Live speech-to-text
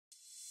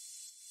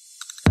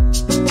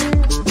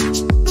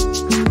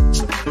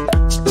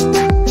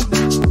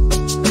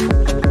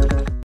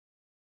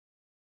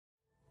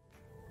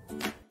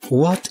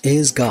What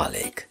is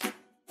garlic?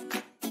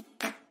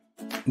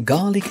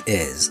 Garlic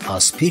is a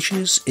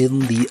species in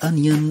the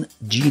onion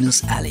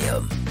genus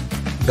Allium.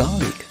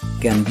 Garlic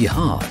can be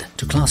hard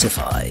to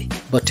classify.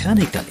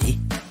 Botanically,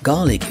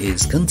 garlic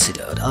is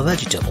considered a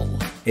vegetable.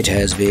 It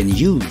has been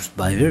used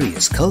by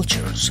various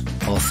cultures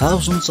for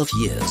thousands of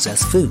years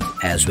as food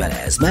as well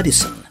as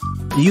medicine.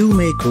 You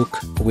may cook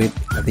with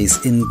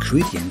this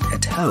ingredient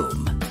at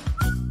home,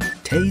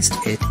 taste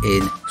it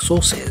in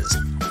sauces,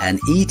 and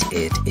eat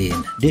it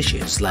in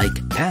dishes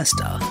like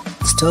pasta,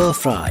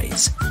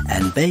 stir-fries,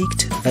 and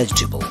baked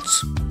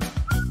vegetables.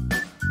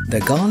 The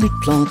garlic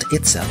plant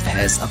itself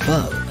has a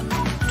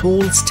bulb,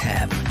 tall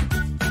stem,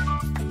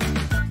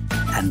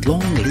 and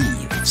long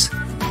leaves.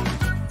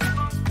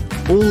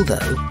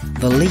 Although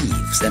the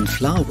leaves and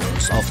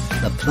flowers of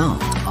the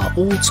plant are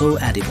also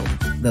edible,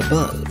 the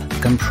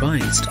bulb,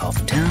 comprised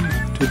of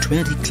 10 to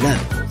 20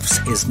 cloves,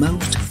 is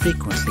most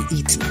frequently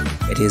eaten.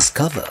 It is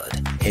covered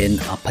in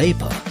a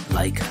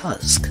paper-like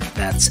husk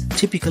that's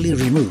typically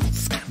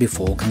removed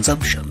before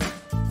consumption.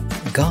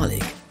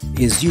 Garlic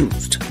is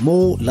used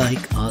more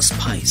like a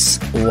spice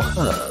or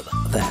herb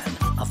than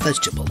a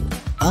vegetable.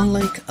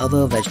 Unlike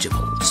other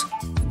vegetables,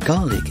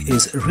 garlic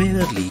is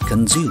rarely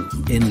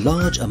consumed in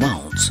large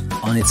amounts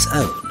on its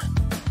own.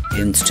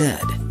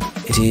 Instead,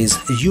 it is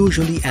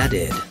usually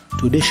added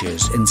to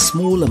dishes in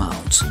small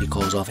amounts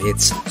because of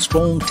its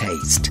strong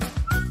taste.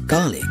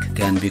 Garlic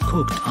can be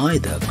cooked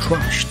either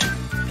crushed,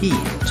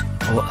 peeled,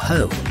 or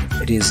whole.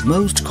 It is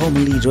most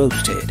commonly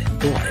roasted,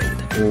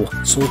 boiled, or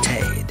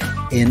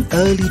sautéed. In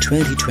early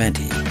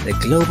 2020, the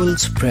global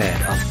spread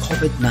of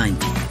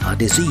COVID-19, a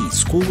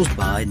disease caused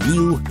by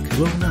new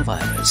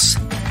coronavirus,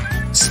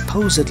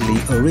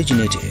 supposedly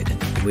originated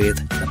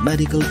with the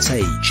medical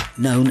sage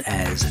known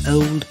as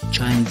Old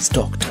Chinese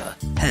Doctor,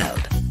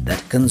 held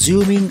that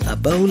consuming a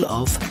bowl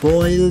of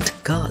boiled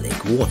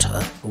garlic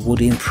water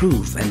would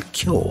improve and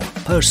cure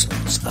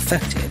persons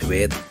affected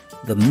with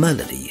the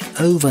malady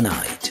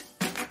overnight.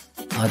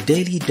 A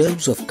daily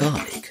dose of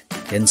garlic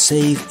can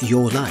save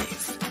your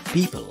life.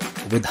 People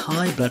with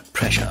high blood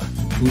pressure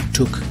who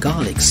took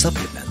garlic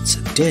supplements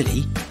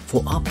daily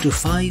for up to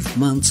 5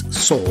 months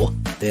saw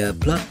their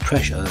blood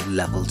pressure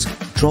levels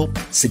drop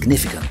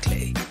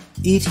significantly.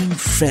 Eating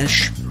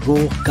fresh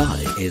raw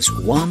garlic is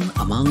one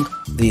among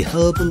the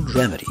herbal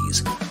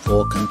remedies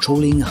for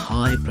controlling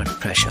high blood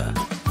pressure.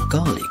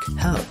 Garlic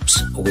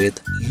helps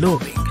with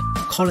lowering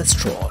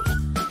cholesterol,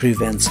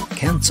 prevents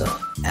cancer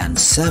and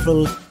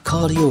several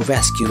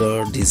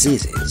cardiovascular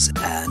diseases,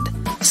 and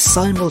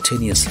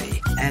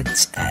simultaneously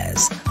acts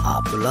as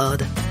a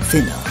blood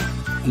thinner.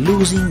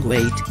 Losing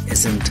weight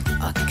isn't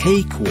a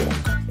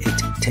cakewalk. It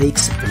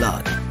takes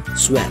blood,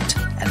 sweat,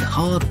 and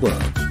hard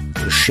work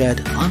to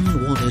shed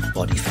unwanted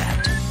body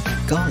fat.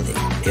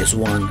 Garlic is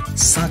one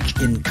such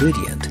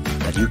ingredient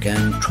that you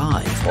can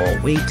try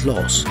for weight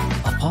loss.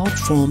 Apart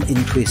from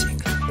increasing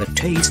the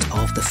taste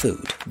of the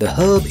food, the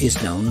herb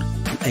is known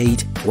to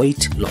aid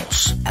weight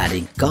loss.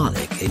 Adding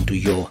garlic into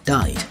your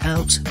diet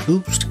helps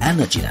boost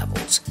energy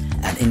levels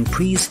and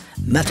increase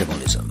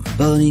metabolism,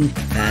 burning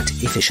fat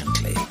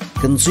efficiently.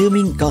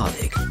 Consuming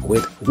garlic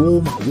with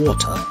warm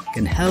water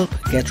can help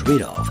get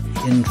rid of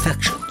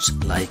infections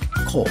like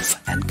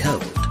cough and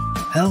cold.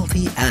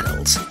 Healthy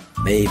adults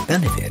may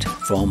benefit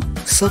from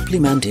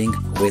supplementing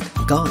with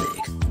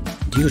garlic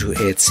due to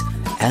its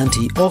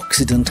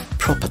antioxidant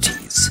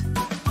properties.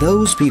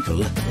 Those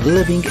people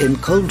living in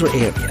colder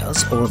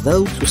areas or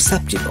those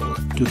susceptible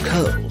to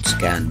colds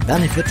can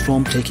benefit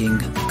from taking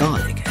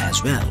garlic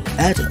as well.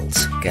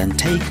 Adults can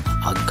take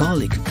a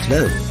garlic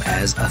clove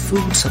as a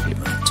food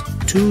supplement,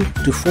 2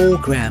 to 4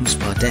 grams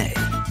per day.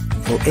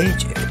 For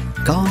aged,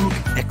 garlic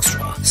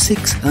extra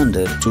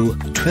 600 to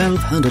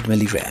 1200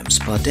 milligrams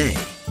per day.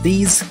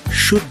 These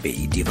should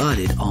be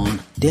divided on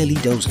daily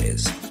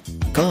doses.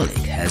 Garlic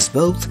has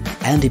both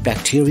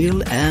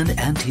antibacterial and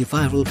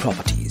antiviral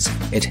properties.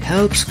 It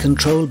helps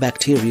control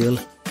bacterial,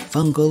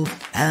 fungal,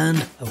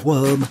 and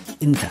worm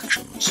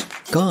infections.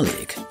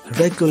 Garlic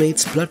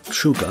regulates blood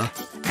sugar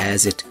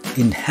as it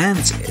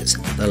enhances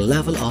the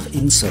level of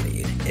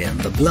insulin in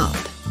the blood.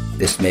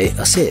 This may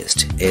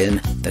assist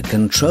in the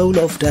control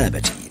of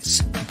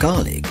diabetes.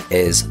 Garlic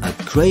is a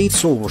great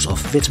source of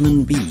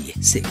vitamin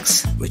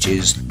B6, which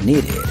is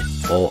needed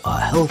for a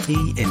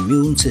healthy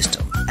immune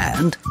system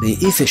and the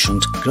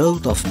efficient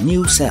growth of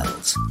new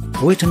cells.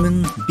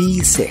 Vitamin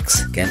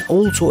B6 can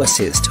also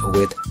assist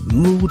with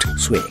mood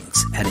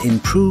swings and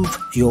improve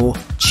your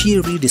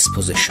cheery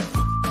disposition.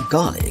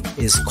 Garlic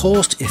is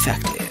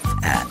cost-effective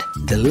and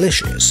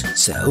delicious,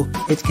 so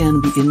it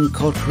can be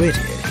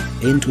incorporated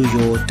into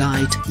your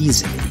diet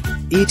easily.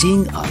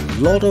 Eating a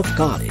lot of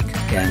garlic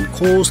can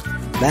cause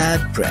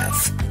bad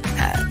breath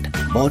and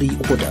body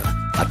odor,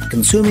 but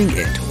consuming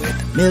it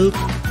with milk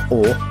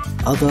or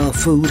other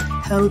food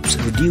helps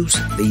reduce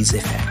these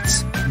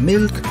effects.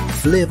 Milk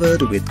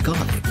flavored with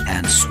garlic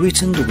and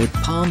sweetened with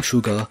palm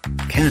sugar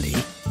candy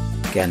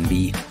can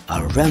be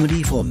a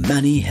remedy for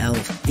many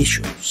health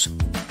issues.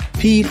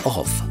 Peel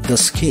off the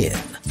skin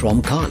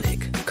from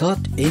garlic, cut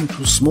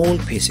into small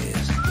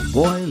pieces,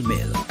 Boil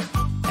milk.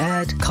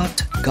 Add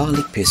cut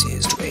garlic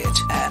pieces to it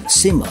and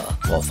simmer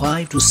for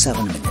 5 to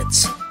 7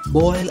 minutes.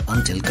 Boil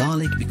until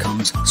garlic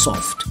becomes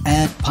soft.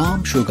 Add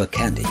palm sugar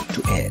candy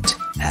to it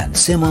and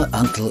simmer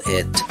until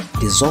it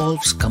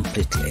dissolves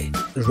completely.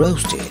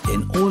 Roast it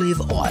in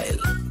olive oil.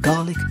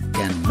 Garlic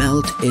can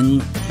melt in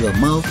your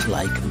mouth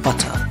like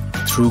butter.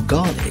 Through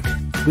garlic,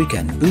 we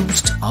can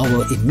boost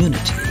our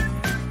immunity.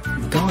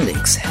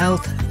 Garlic's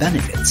health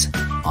benefits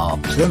are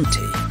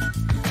plenty,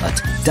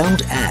 but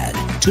don't add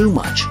too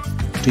much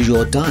to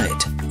your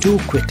diet too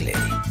quickly.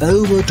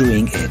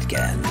 Overdoing it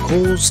can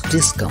cause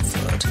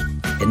discomfort,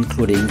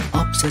 including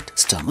upset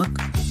stomach,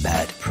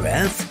 bad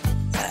breath,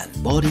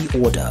 and body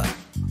odor.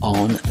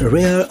 On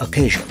rare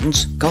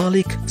occasions,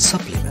 garlic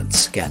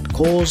supplements can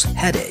cause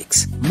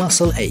headaches,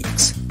 muscle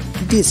aches,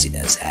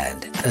 dizziness,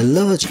 and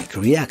allergic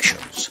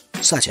reactions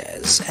such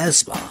as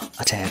asthma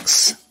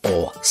attacks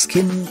or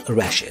skin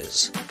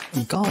rashes.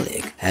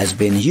 Garlic has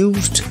been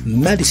used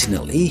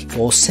medicinally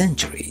for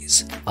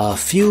centuries. A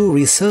few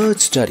research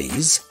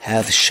studies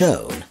have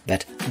shown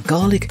that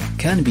garlic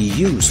can be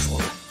useful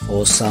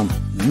for some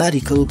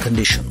medical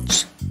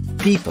conditions.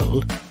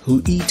 People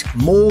who eat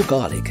more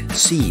garlic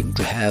seem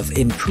to have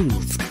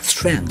improved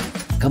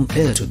strength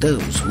compared to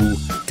those who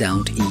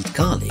don't eat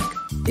garlic.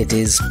 It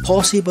is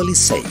possibly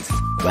safe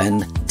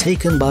when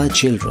taken by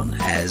children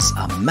as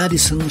a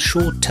medicine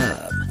short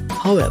term.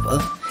 However,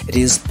 it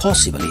is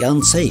possibly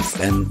unsafe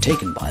when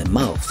taken by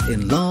mouth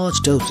in large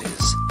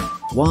doses.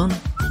 1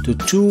 to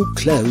 2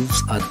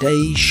 cloves a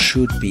day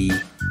should be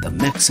the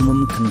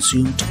maximum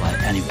consumed by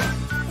anyone.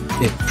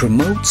 It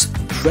promotes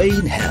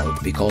brain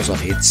health because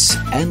of its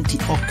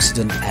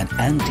antioxidant and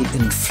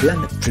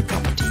anti-inflammatory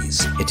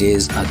properties. It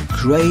is a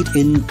great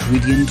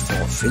ingredient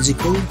for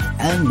physical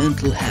and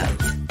mental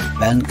health.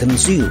 When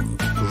consumed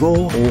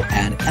raw or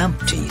an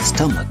empty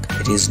stomach,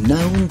 it is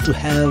known to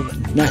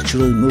have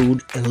natural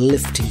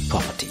mood-lifting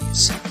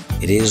properties.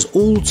 It is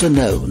also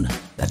known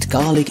that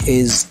garlic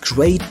is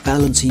great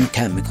balancing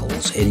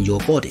chemicals in your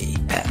body,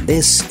 and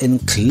this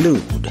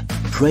include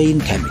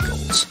brain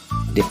chemicals.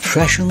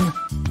 Depression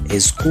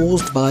is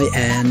caused by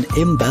an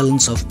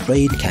imbalance of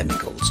brain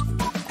chemicals,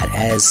 and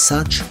as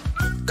such,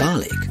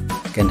 garlic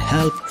can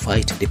help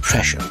fight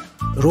depression.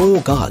 Raw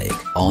garlic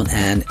on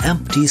an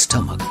empty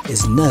stomach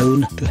is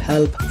known to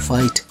help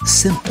fight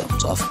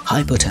symptoms of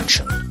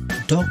hypertension.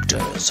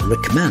 Doctors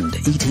recommend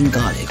eating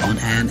garlic on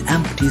an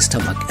empty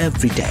stomach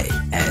every day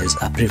as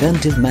a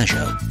preventive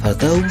measure for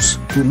those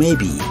who may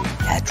be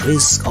at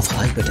risk of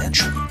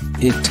hypertension.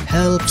 It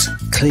helps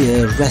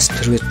clear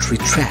respiratory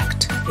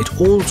tract.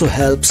 It also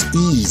helps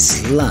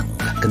ease lung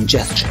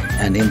congestion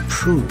and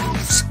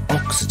improves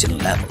oxygen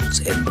levels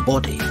in the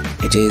body.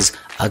 It is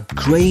a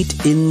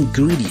great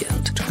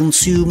ingredient to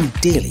consume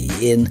daily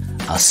in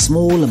a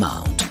small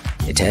amount.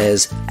 It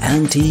has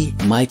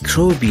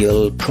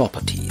antimicrobial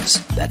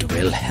properties that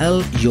will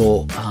help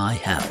your eye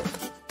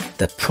health.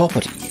 The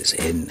properties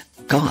in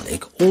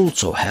garlic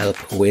also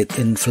help with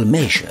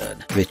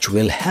inflammation, which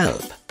will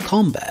help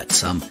combat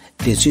some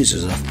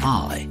diseases of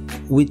eye,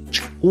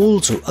 which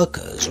also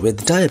occurs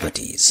with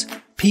diabetes.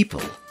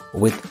 People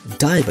with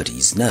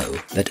diabetes know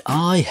that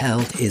eye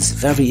health is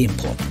very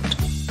important.